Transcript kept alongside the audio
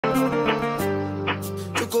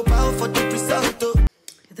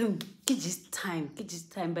just time.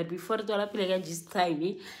 But before it all up like just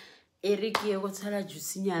time, Eric, you got to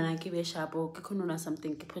juice and give a sharp or kikonona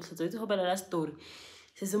something. It's a last story.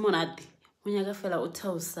 Says Monati. When you fell out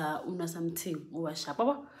tells una something or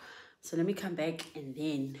sharp. So let me come back and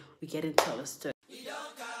then we get into our story. We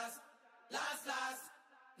don't cast last.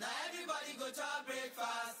 Now everybody go to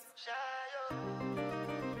breakfast.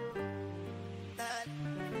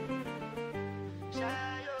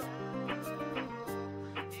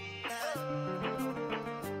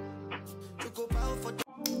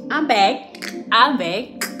 I'm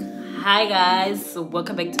back. Hi guys, so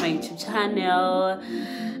welcome back to my YouTube channel.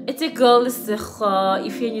 It's a girl, Lesoho.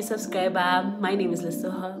 If you're a new subscriber, my name is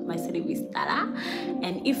Lesoho. My surname is Tala.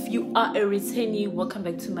 And if you are a returnee, welcome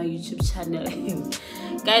back to my YouTube channel.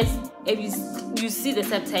 Guys, if you see the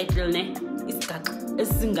subtitle, it's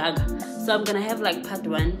Gaga. So I'm gonna have like part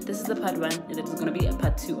 1. This is the part 1, and it's gonna be a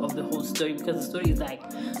part 2 of the whole story because the story is like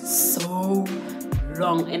so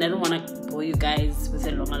long, and I don't wanna bore you guys with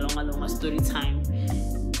a longer story time.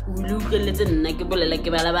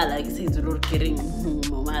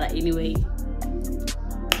 Anyway,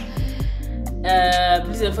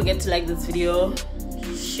 please don't forget to like this video,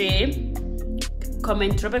 share,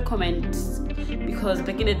 comment, drop a comment, because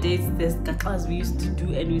back in the days there's kakas we used to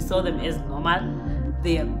do and we saw them as normal.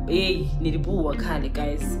 They are big,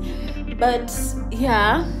 guys. But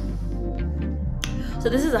yeah, so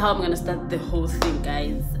this is how I'm gonna start the whole thing,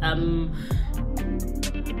 guys.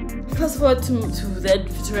 Fast forward to that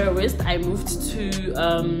Victoria West, I moved to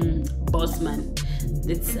Bosman.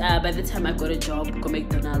 It's by the time I got a job at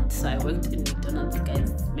McDonald's, so I worked in McDonald's,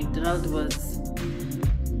 guys. McDonald's was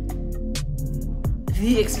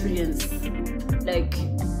the experience. Like,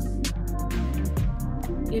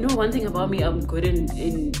 you know, one thing about me, I'm good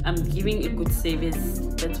in I'm giving a good service.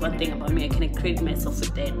 That's one thing about me. I can accredit myself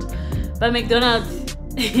with that. But McDonald's,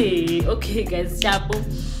 okay, guys, chapo.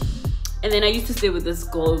 And then I used to stay with this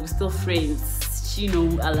girl. We're still friends. She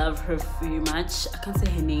know I love her very much. I can't say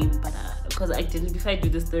her name, but because I didn't, before I do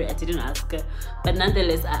the story, I didn't ask her. But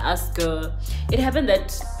nonetheless, I asked her. It happened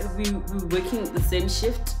that we were working the same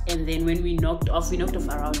shift, and then when we knocked off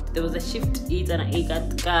around. There was a shift 8 and I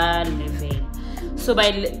got 11. So by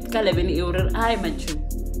 11, I mentioned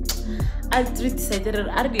I decided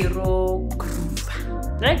I groove.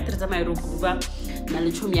 Right? I groove.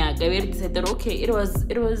 Okay, it was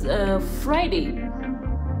Friday.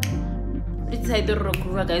 We decided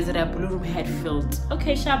guys that our blue room had filled.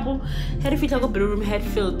 Okay, Shabu, had if you talk about blue room had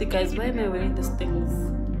filled, guys, why am I wearing these things?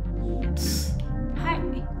 Hi,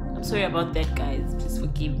 I'm sorry about that, guys. Please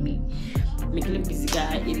forgive me. Making a busy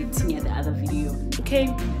guy editing the other video.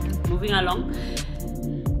 Okay, moving along.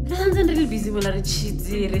 I'm really busy with Richie.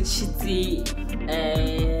 There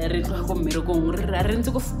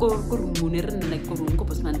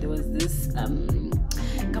was this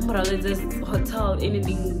camera, this hotel,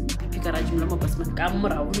 anything garage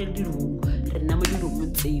camera, okay,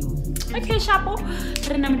 Shapo,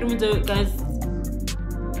 guys.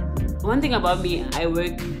 One thing about me, I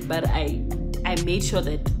work, but I made sure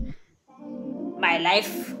that my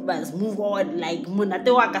life was move on. Like Munate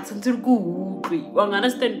got something good.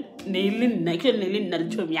 Understand? Nailing, okay,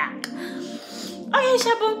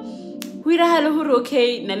 Shapo, we are hello,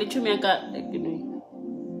 okay, Nalichumiaka, you know.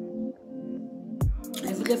 I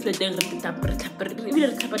feel like flatting repeat up, we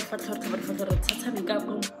are covered for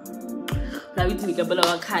now we make a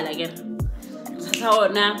below car again. So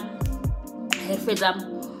now, I feel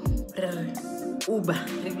Uber,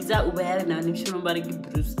 Uber, and I'm sure nobody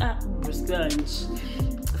Bruce, Bruce lunch.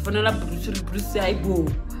 For no Bruce, I go.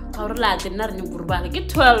 Our lad and not in get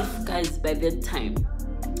 12 guys by that time.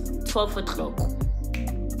 12 o'clock.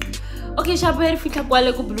 Okay, Shabu, if you can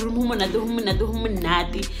go to blue room, and I do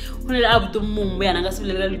natty, when I have to move, and I got a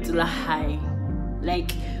little high.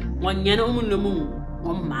 Like one moon,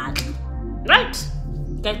 one mad. Right?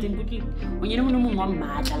 Getting quickly. When you know one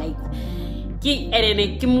mad, like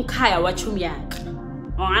Kimukaya, what you yak.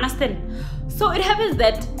 Oh, understand? So it happens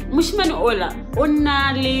that Mushman Ola,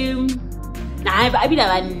 Onalim. I be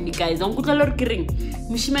the guys, don't go to Lord Kiring.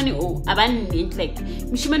 Mishimani o abandoned like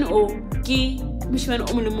Mishimani o ki Mishman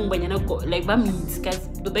Omunum Banyanako like Bamits, guys.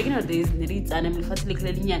 The beginning of days, Nerits and I'm fast like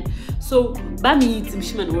Linian. So Bamits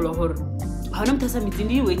Mishman or horror. How long does a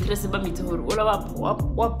meeting waitress Bamit or all up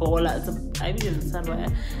what ball as I mean, Sarva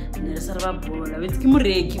and Sarva ball. It's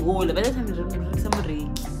Kimureki all by the time some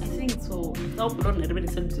reiki. I think so. Now, everybody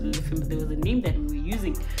said to the film, there was a name that we were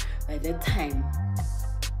using by that time.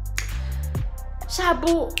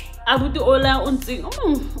 Shabu, I would do all our own thing.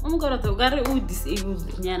 Oh, God, I'm disabled.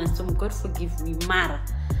 So God forgive me, Mara.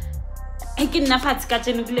 I can never catch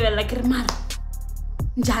any level like a Mara.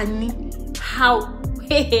 Njani? How?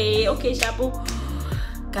 Hey, okay, Shapo.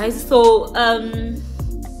 Guys, so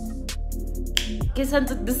guess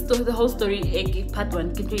the whole story, part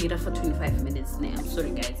 1 can do it for 25 minutes now. I'm sorry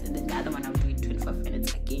guys, and then the other one I'll do it 25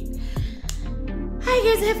 minutes again. Hi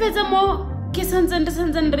guys, if it's a more kiss and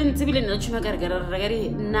civilian na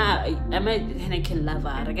I'm a Henneken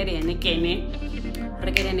lover, reggae and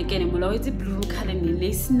again, below it's a blue color.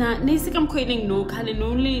 Nisicum quitting no color,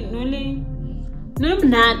 no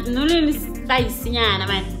spice,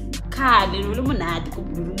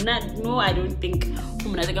 no, I don't think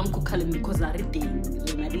I'm cooking because I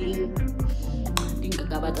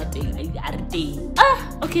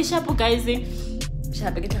okay, Shapo guys.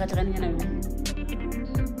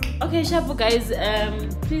 Okay, Shapo guys,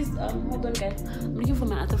 please hold on guys. I'm looking for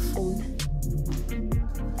my other phone.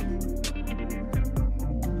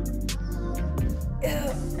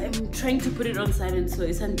 I'm trying to put it on silent so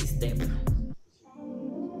it's on this step.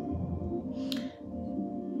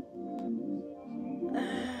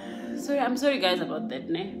 I'm sorry guys about that,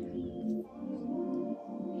 ne?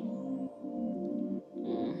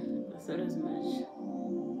 Sorry as much.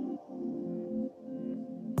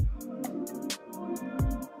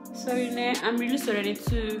 Sorry, ne? I'm really sorry. I need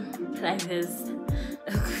to play this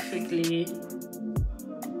quickly.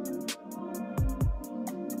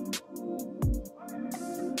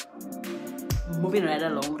 Moving right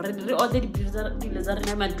along. All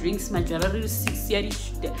the my drinks, my jewelry, 6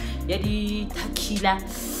 yadi tequila.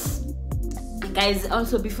 Guys,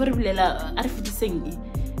 also before we saying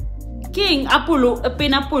King Apollo, a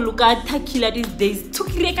pen Apollo got tequila these days. Took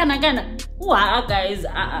Rekanagana. Wow, guys,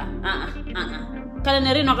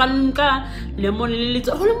 Calanarino Ganka, Lemon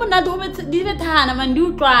little Holomonado, Divetana,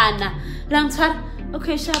 Manduana, Lansar.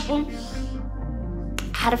 Okay, Shapo.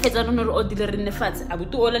 Harfet, I don't know, or dealer in the fats. I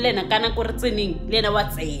would do all Lena, Kana Cortzining, Lena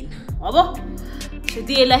what's saying. Obo?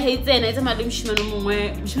 Shadila hates and it's a madam Shimano,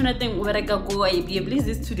 Shona thing where I go, I be a bliss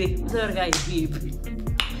this today. Other guy,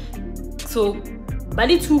 so,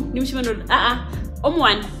 Bali 2, Nimshimano,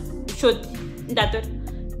 one, short, that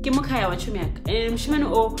Kimokaya, what you make, and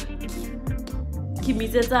Shimano,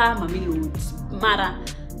 Kimizeta, Mammy Loots, Mara.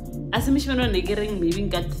 As a Mishmano, Negering, maybe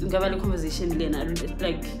got Gavalo conversation, Lena,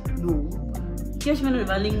 like, no. Kishmano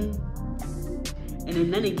Valing and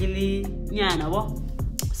then Nanigili, Yana.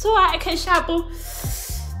 So I can shapo.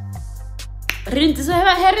 Rent so have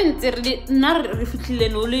a herent, not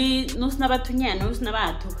reflecting only no snabatunia, no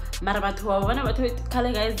snabato, Marabatu, one about it,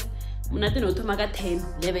 color guys, nothing automaga 10,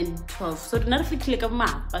 11, 12. So not reflecting like a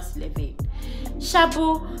map, as 11.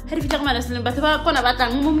 Shapo, Herifitamanas, but about Conabata,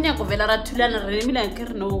 Mumia, Covella, Tulana, Remila,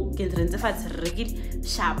 Kerno, Giltrens, the fats, rigid,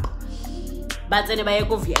 sharp. But anybody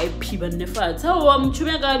go VIP, but never. So I'm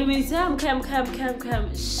chewing out me, Sam, come,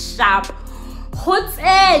 sharp. What's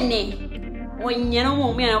any? When you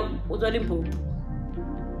know me,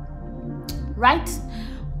 right?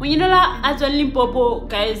 When you know as well Limpopo,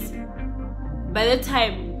 guys, by the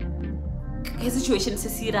time his situation is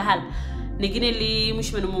a hal, Neginelli,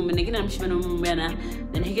 Mishman woman, Negina Mishman woman,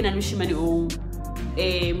 then Higgin and Mishman o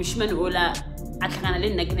a Mishman Ola,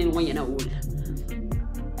 Akanalin, Negin, 1 year old.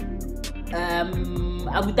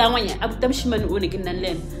 Abutam Shimman Unikin and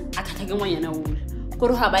Len, Akatagan old.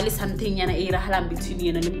 Korohabali something yana era halam between you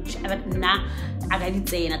and na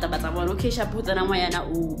Agadite and Atabatawan, okay, Shaput and Amayana.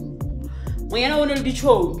 When I want to be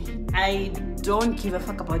show, I don't give a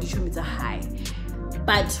fuck about the show, it's a high.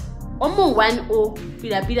 But almost 1 or with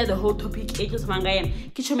a bit of the whole topic, ages mangayan,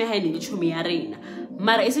 Kichome High in Chumi Arena.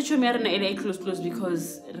 Mara is a Chumi Arena close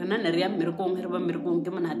because Renan Riam Mircom, Herba Mircom,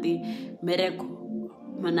 Gamanati, Mereko.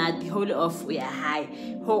 Manati whole of we are high.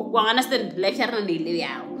 Ho understand lecture and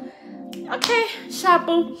okay,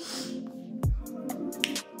 Shapo.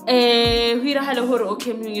 We are hello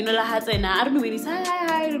okay, you know la has an army is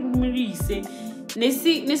hi Marise.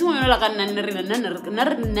 Nesi one like a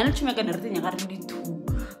nanner to make a thing I too.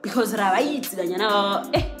 Because Ravais, Dana,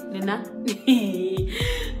 Nina.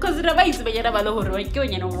 Because Ravais, but you have a lower right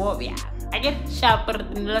going and warrior. I get sharper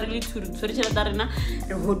really to Darina,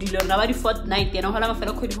 the Hodil, nobody fortnight, and all of a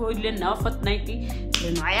fellow could hold now fortnightly.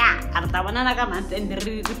 Then I Artawana Gamant and the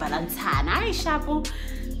really balance. I sharpo.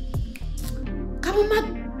 Come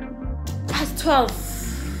on, past 12.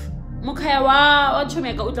 Mokawa, what you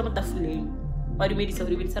make out of the flame? What do you mean? So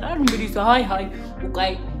hi,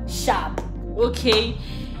 okay, sharp, okay.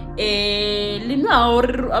 Lina,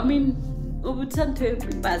 or I mean, would send to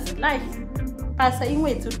pass life. Pasa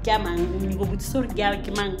inwe to Gamang, you go with Sur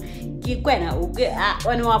Galkimang, Kikwena,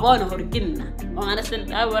 when you are born or Kinna.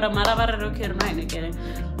 Understand, I were a Malabar rocker mine again.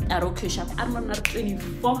 A rocker shop, I'm not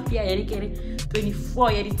 24 year,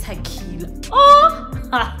 24 year tequila. Oh,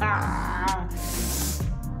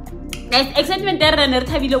 guys excitement ya rena re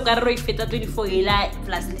thabile o ka re ro ifeta 24 ela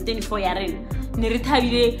plus 24 ya rena ne re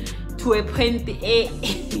thabile to a point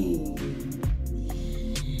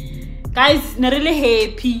guys ne re le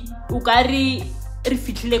happy o ka re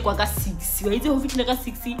fitlhile kwa ka 6 wa itse ho fitlhile ka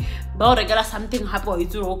 6 ba o rekela something hape wa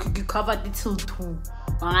itse okay ke cover till 2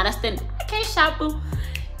 wa understand okay sharp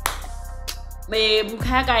me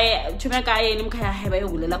mkhaya kae chuma kae ni mkhaya heba yo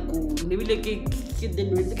bulela go ne bile ke the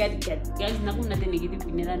noise ka guys na go nna te negative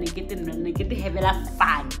pinela ne ke te hebela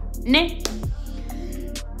fun ne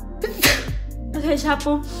okay sharp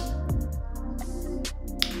o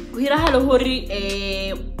hira halo hori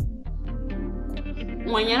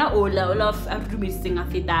ngwanyana ola a dumediseng a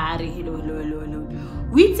fetare hello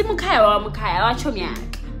o itse mkhaya wa chomi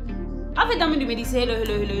yake a feta mo dumedise hello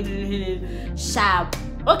sharp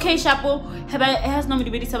okay sharp has no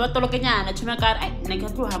dumedisa ba tolokenyana chomi ka ai ne ka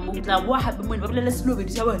tloha mo tla bua hape mo ba bolele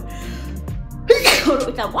slobedisa bona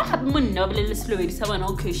o tla bua hape mo nna ba bolele slobedisa bona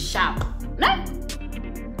okay sharp na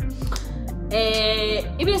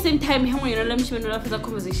even same time he ngwana la mshimeno la fetsa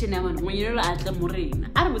conversation ya mona ngwana la atla morena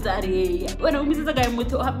a re botsa a re wena o mitsetsa ka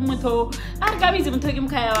motho hape motho a re ka bitse motho ke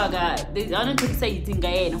mkhaya wa ka there's one thing say itsinga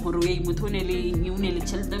yena gore we motho ne le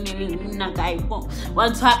chelete ne le nna kae bo wa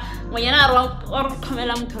tswa ngwana a re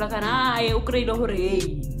khomela motho la kana ai o kreile gore hey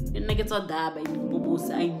nna ke tswa daba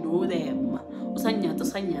bobosa I know them o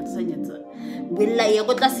sanyatsa bella ya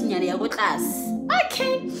go tlasinyana ya go tlase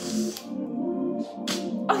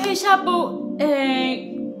okay sharp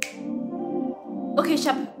okay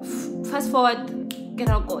sharp fast forward get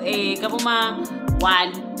go ka boma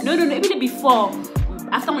 1 no even before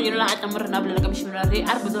after when you la atla morena bolela ka mshimela re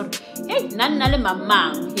a re botsa hey nna le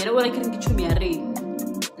mama yena o re ke re ke tshumi ya re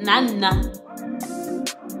nna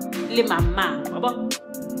le mama baba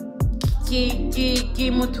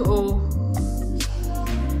ke motho o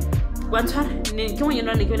wantshwara ne ke mo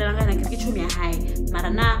yena ne ke bolela ngana ke tshumi ya hae mara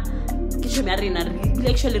na ke tshumi ya rena re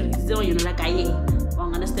actually re ditse mo yena la ka yena wa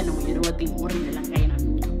understand mo yena wa teng o re la ka yena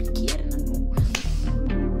no topic ya rena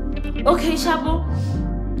no okay shabo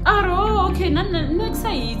aro okay no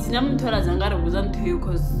excited na mthola zanga re buza ntho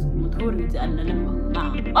because motho o re itse anna le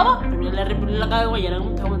mama baba re bulela ka yena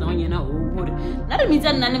motho wa yena o hore na re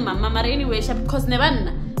mitsa nna le mama mara anyway shabo because ne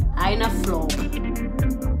banna haina flow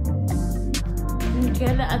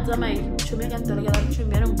ngela atsamaye tshumi ka ntolo ka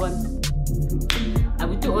tshumi ya mbona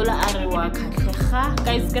abuti ola are wa khatlhega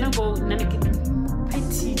guys kana go nna ke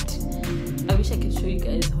petite I wish I could show you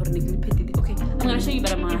guys how to petite okay I'm going to show you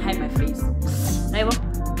but I'm going to hide my face aibo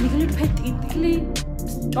nikle petite kle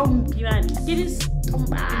stompi man it is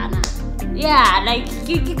stompana yeah like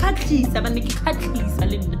ke khatlisa ba ne ke khatlisa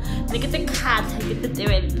le nna ne ke te khatla ke te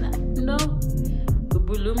tebella no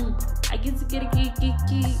bulum I get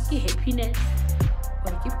ke happiness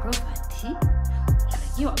or ke poverty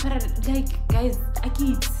like guys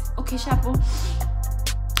akids okay shapo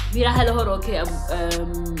mira hello horo okay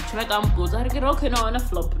chuma ka mpoza re ke okay no na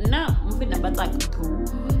flop na mfina batsaka to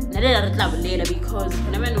na le re tla bolela because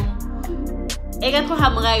hona meno e ka tloha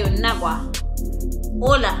mga yona kwa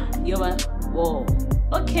ola yoba wo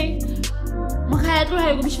okay mkhaya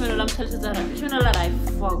tloha go bishimelo la mtlhalosetsa ra bishimelo la right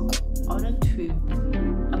fuck on a trip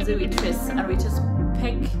I'm the waitress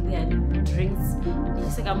pack their drinks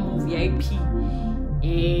it's like a movie VIP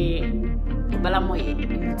bala moye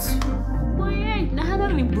na hana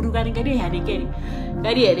re buruga ni gadi hane kene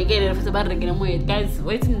fa ba re kene moye guys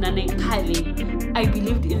wait nane khale I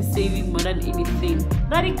believed in saving more than anything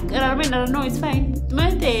rari ramena no it's fine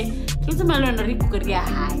mate kitse malona re kukeria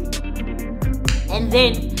high and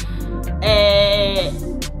then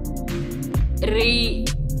re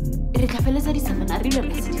tlafeletsa di savana re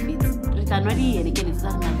le certificates re tlanwa di ene kene tsa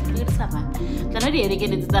rena re savana tlanwa di ene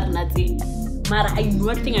kene tsa rena tsi mara I know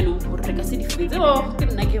what thing I know for the certificates oh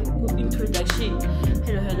can I give good introduction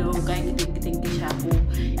hello guys thank you shapo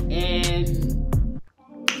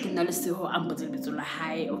can I say ho ambo tselbetsola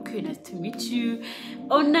hi okay nice to meet you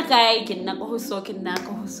oh na guy ke nna go so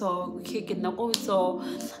okay ke nna go so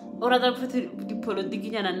ora da di politiki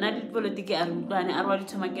nyana na di politiki a rutwane a rwadi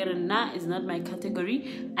thamakere na is not my category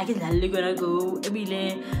I ke dlalle gona go ebile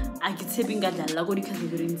a ke tsebinga dlalla go di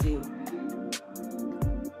category ntseo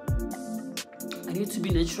I need to be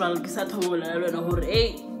natural ke sa thomola lona hore hey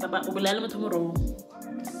baba o bolale motho mo ro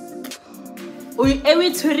o ewe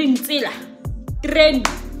tshwering tsela trend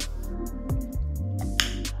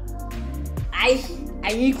ai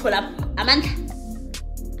ikhola amandla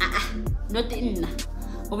not inna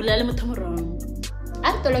o bolale motho mo ro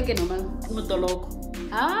a toloke no motoloko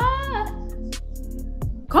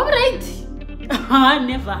comrade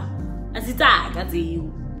never asitaka tseo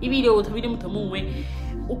ebile o thobile motho mongwe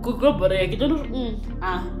o go bore ke don't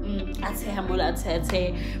atse mola atse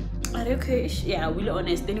are okay yeah we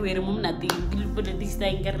honest anyway re mo nothing put this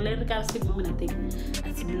thing ke re ka se mo nothing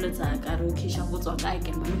atse dilo tsa ka re okay sha go tswa ka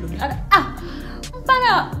ke mo lo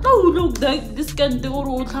bana oh look this can do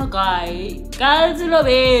o tla guy ka tselo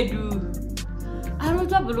bedu I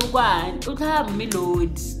don't have a look one. You have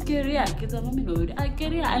melody. Career, kids have a melody.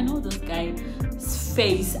 I know this guy's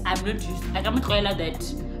face. I'm not used. Like I'm not going like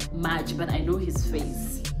that much, but I know his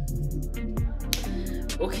face.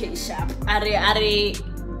 Okay, sharp. Are.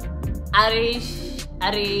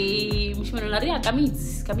 Mishmanolari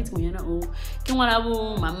kamits muyana o. Kimwana bu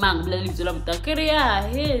mamang bla live zola mta. Career,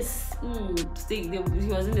 yes. He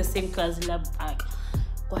was in the same class lab back.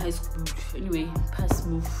 Go high school. Anyway, pass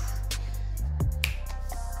move.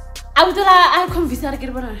 I convinced her ke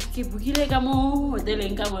bukile ka mo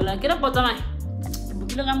hoteleng ka mola ke ra potsa mai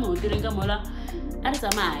bukile ka mo hoteleng ka mola a re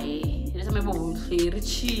tsamaye bo re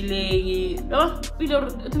chileng pile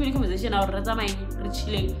to be conversation a re tsamaye re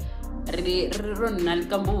chileng re ronna le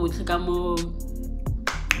ka mo botle ka mo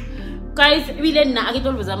guys bile nna a ke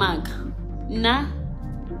tlo botsa maka nna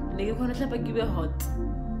ne ke khona tlapa ke be hot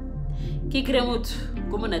ke kre motho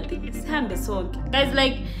go monate sambe soke guys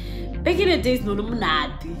like back in the days no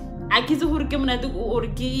monate I kiss who came at or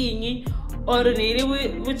king or nearly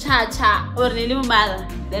with cha or nearly mother.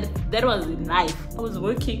 That was life. I was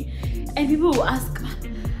working and people would ask,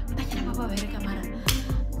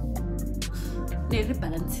 Never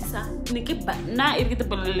balance, now if you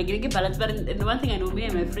get balance, but the one thing I know, me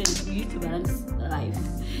and my friends, we used to balance life.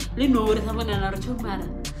 We know what someone another child matter.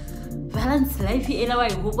 Balance life,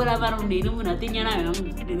 who will have around the moon, I think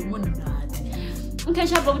okay,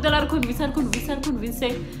 shall go to convince.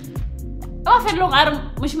 Oh, I feel long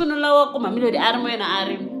arm, Mushmanula, come a melody arm and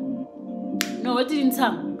arm. No, what didn't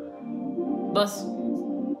some boss.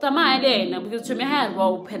 Tama idea, because to me, I had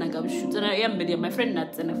wow, penagam shoot, and I am my friend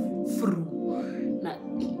nuts and a fruit.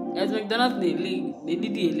 As McDonald's, they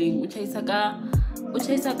did dealing, which I saga,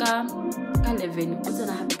 can live in, what's an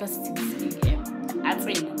Africa 6 a.m. at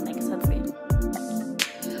 3 like Saturday.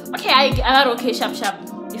 Okay, I okay, sharp.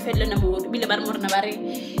 If I learn a mood, Billy Barmore Navari.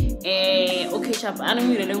 Okay, sharp. I'm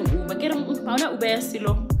really but get him found out where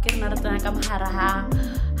Silo, get another Kamahara ha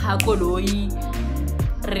Koloi,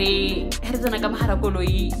 Re Herzanakam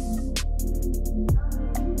Harakoloi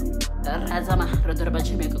Razama,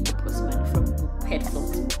 Rodorabachi make a good postman from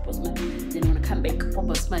Headfield postman. Then when I come back,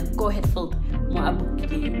 postman, go Headfield, more abu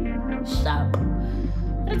sharp.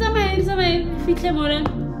 Razama, fit more.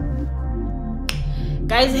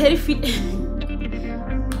 Guys, Harry fit.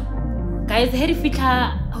 Guys, Harry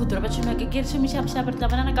Fika, who drove a chimney, get some sharp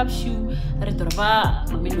banana cup shoe, Retorba,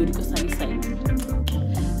 Mammy go sunny side.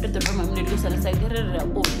 Retorba, Mammy go sunny side,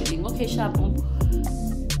 opening, okay, sharp.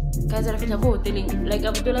 Guys, I feel a hoteling like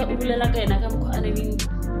Abdullah Ulaka, and I come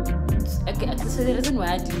so the reason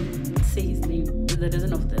why I didn't say his name is the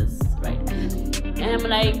reason of this, right? And I'm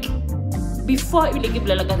like, before you give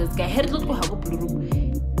Lalaga, this guy had not to have a blue.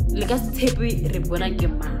 Like a tape, Ribona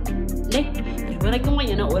Gemma. When I come on,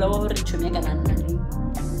 you know, all over to make an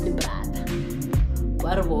the brad.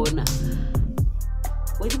 Warvona.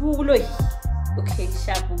 Wait, okay,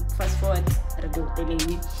 sharp, fast forward, I go telling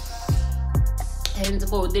me. And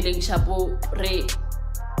go telling Shapo, Ray,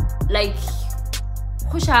 like,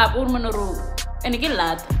 Husha, Urmanoro, and again,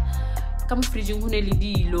 lad. Come freezing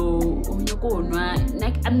Hunelidilo, on your corner,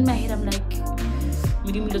 like, I'm my head, I'm like.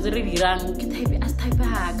 Medium does really run, get type as type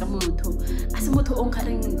a moto, as a moto on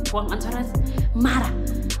carrying one answer Mara.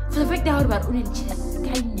 For the fact that I was only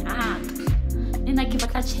then I give a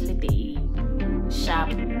catch holiday. Sharp,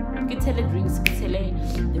 get tele drinks,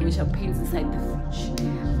 there were champagnes inside the fridge.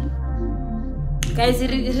 Guys,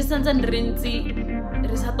 it is something rinty, it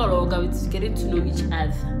is a tologa, it's getting to know each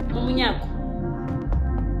other. Momuniaco.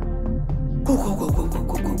 Go.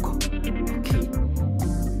 Okay.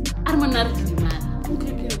 I'm an artist man.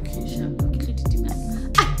 Okay, sharp.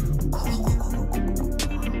 Go.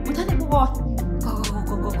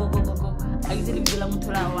 I usually do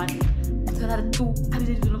Lamutula 1, Mutala 2, I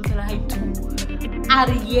usually do Lamutala 2.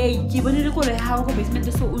 Ari, given it a call how basement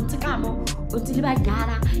so untacamo, until by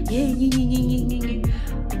Ghana, yea.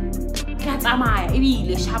 Cats am I,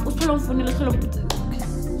 really sharp, was full of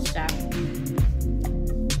sharp.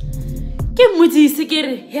 Give Muti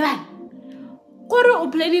Sikir, heaven. Koro o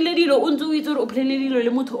pleni le dilo untu itoro o pleni dilo le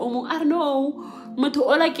motho o mong a no motho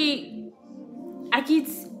o la ke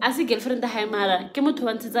akits asi girlfriend ha mara ke motho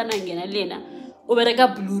wa ntshetsana ngena lena o bereka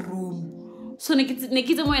blue room so ne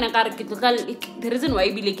kitse mo yena ka re ke tlotla the reason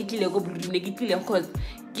why bile ke tlile go blue room ne ke tlile because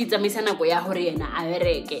ke tsamaisa nako ya hore yena a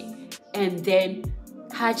bereke and then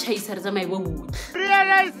ha chaser za mai bobu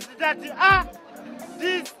realized that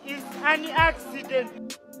this is an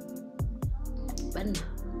accident. Banna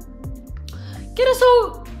kere so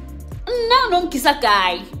now no kisa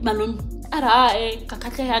guy malum ara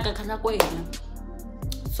kakatla ko yena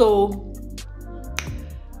so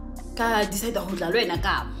ka decide ho dla lwena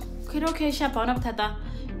ka kere okay sha bona bothata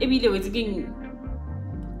e bile wetseng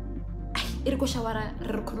ere ko shawara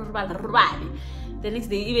re khona re bala the next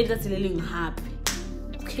day e be tla tseleleng happy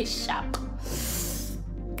okay sharp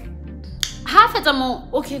half at mo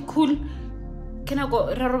okay cool kena go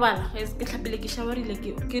re robala es ke tlhapile ke shawarile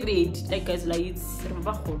ke ready like guys like it's re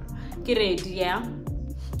ba kholo ke ready yeah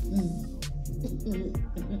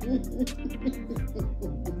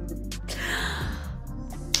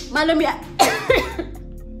malome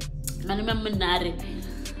manare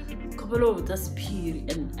kobolo with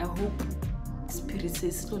spirit and I hope spirit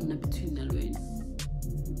says slow na between alwen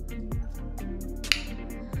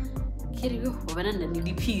kiriyo wabana ni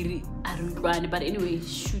dipiri arulwane but anyway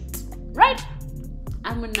shoot right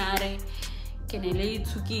I'm manare kenele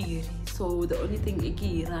tsukiri so the only thing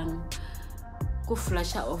ekirang go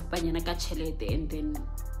flash off banyana ka chelete and then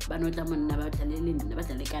banotla monna ba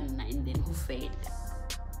tlalele kana and then who failed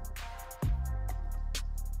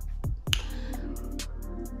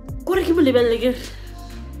gore ke mo lebelle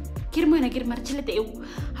ke re moena ke re mara chelete e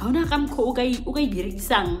ha ona ka mkho o ka I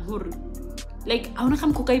berekisang hore like ha ona ka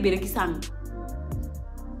mkho ka I berekisang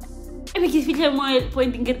ebe ke fihle mo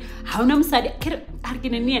pointing ke ha ona mosadi ke re ha ke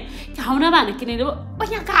nene ke ha ona bana ke nene o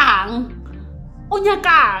nyakang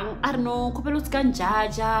I don't know kopelo tskan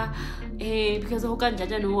jaja because ho kan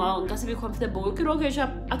jaja no nka se be comfortable ke ro ke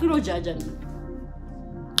sharp akilo jaja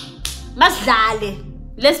masdale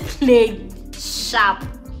let's play sharp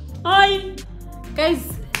hi guys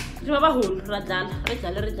re ba hole re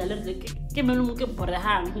dlala ke melo mo ke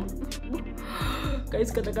borehang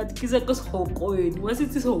guys ka kisa ko skhoko yeni wa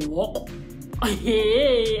sitse so walk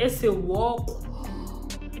ese walk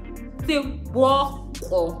the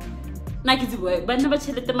walk na ke tsibwe bana ba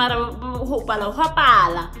chelete mara ho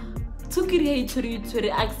pala tsukiri e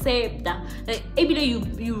tsuri accept ebile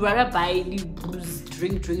you rather buy the booze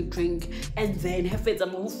drink and then have it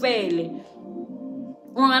mo fele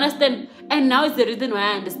you understand and now is the reason why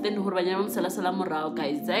I understand hore banyana msala morao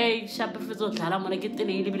guys hey sharp fetso dlala mona ke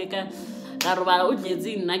tene ile bile ka robala o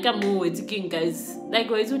dletse nna ka mo wetsi king guys like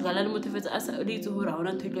wa itse dlala le motho fetso asa le itse hore ha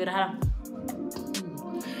ona ntho ile ra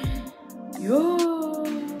yo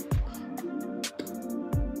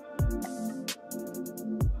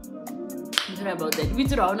sorry about that we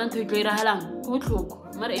try on ntho ile ra halang go tlhoko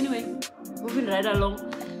but anyway moving right along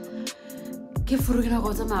ke furugina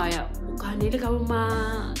go tsamaya o kanele ka ma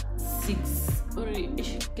 6 or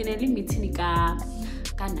kenele meeting ka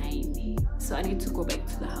 9 so I need to go back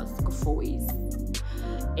to the house go 4 ways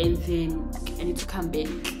and then I need to come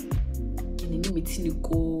back kenele meeting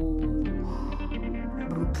go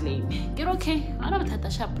Brooklyn get okay I don't have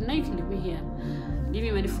to shop now you can leave me here give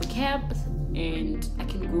me money for cabs and I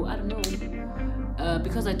can go I don't know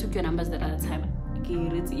because I took your numbers that other time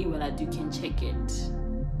you can check it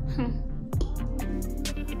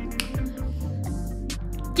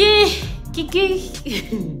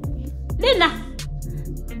Lena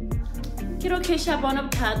kiro kesha bona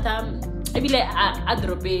bthata ebile I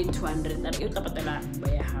drop 200 that you tapatela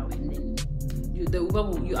by how and then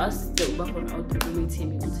you ask the Uber for out to meet him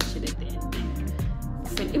on chelete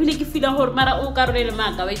ebile ke feel hore mara o ka role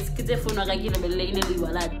maka wa itse phone ga ke lebelle ine le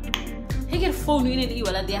wallet he ke phone ine le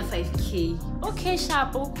wallet ya 5k okay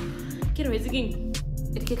sharp ke re wetseng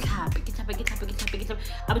ke tlhape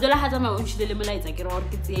abdola ha tsama o nshile molaitsa ke re hore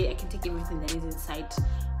ke tse I can take everything that is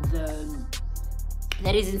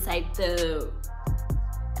inside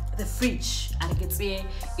the fridge I can say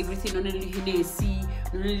everything on the Hennessy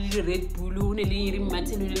the Red Bull on the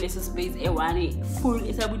Martin on the space one full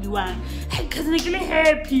is abudi one cuz ne ke le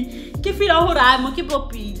happy ke feel hore I mo ke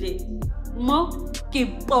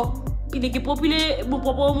popile mo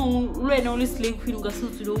popo mo lwena o le slave queen ka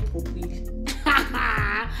sutsu lo popile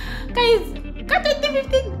guys got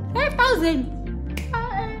 15,000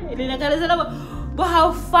 Elena Carezela but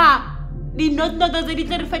how far the not that they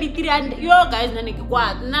did for the 300 yo guys na ke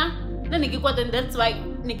kwatna and that's why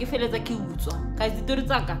ne ke feleza ke utswa guys ditori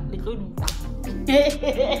tsaka le tlo duka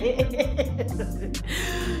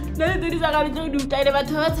le ditori tsaka le tlo duka ile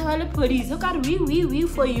batho ba tsaba le police o ka re we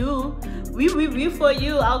for you we for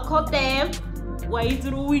you I'll call them why is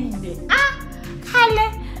ruined khale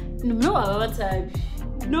no wa ba tsabi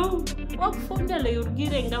no wa phone le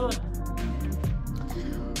urgirenga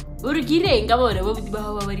bona ba buti ba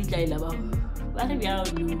ba ditlaila ba re bya no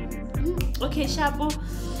okay sharp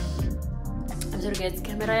I'm sorry guys,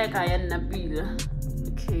 camera ya kaya napila.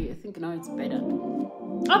 Okay, I think now it's better.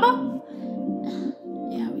 Aba?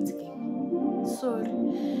 Yeah, it's okay. Sorry.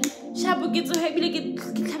 Shabu get so happy like get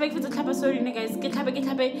tlhabe ke tlhapa sorry ne guys. Ke tlhabe ke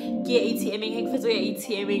ATMing, he fetso ya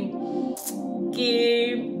ATMing. Ke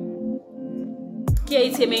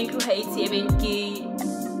ATMing through her ATMing ke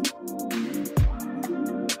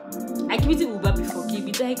I give it Uber before ke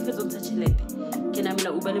bitsa he fetso ntsha chelete. Ke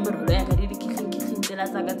namela Uber le morolo ya ka di kitling tsela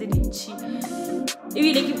tsa ka tse dintshi.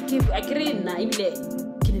 Ebile ke akere nna ebile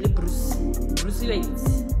ke ne le Bruce wait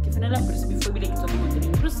ke fanela Bruce before ebile ke tswa mo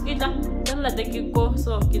teng Bruce ke tla la take go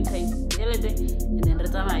so ke ntsha elete and then re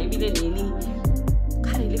tsama ebile neli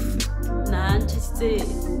kare le na ntshitse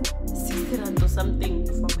 60 rand or something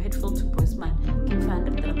from Headful to Postman ke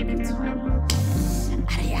 500 rand ke tswana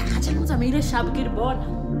are ya ga tsena tsa meile sharp ke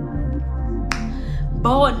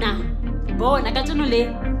bona ka tseno le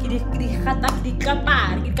ke di gata di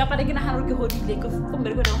kapare ke na haro ke hodile ke kombe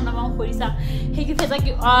go na hona ba godisa he ke fetsa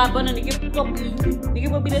ke bona ne ke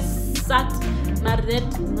popile sat maar that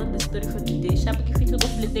is not the story for today sharp ke fitlo go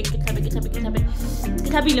fleteng ke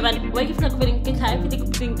tlhabile ba wa ke fitla go beng ke tlhabe ke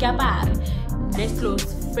puteng ke apare next clothes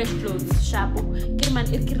fresh clothes sharp ke man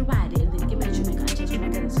e ke ribale and then ke me tshome ka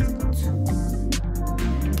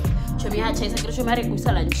Chomi ha chaisa ke chomi re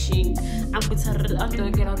kusa lunching am butsa anto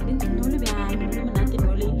ke ra no le byang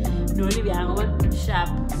no le byang sharp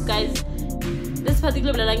guys this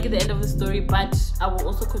particular will like the end of the story but I will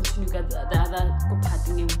also continue with the other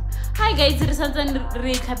parting. Hi guys re santsa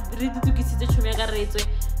re tutukisitse chomi ka retswe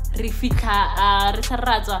re fitla re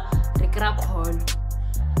sarratswa re kra call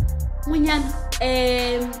munyana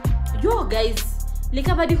yo guys like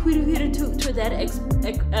about the to that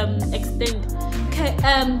extent.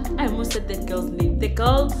 I almost said that girl's name. The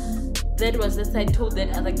girl that was the side told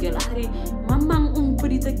that other girl, mamang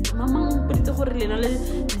umpudita gore lena le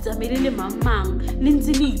tsamele le mamang le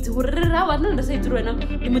ntsinitse gore re ra wana re sa itirwana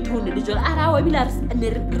le motho ne le jola ara wa bila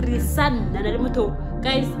re sanna le motho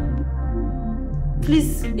guys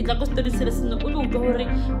please it like story series no go gore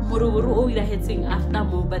mororo o ila hetseng after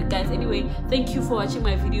more but guys anyway thank you for watching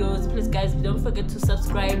my videos please guys don't forget to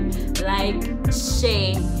subscribe like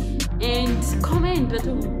share and comment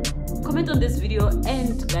on this video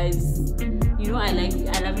and guys you know I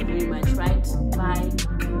love you very much right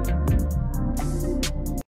bye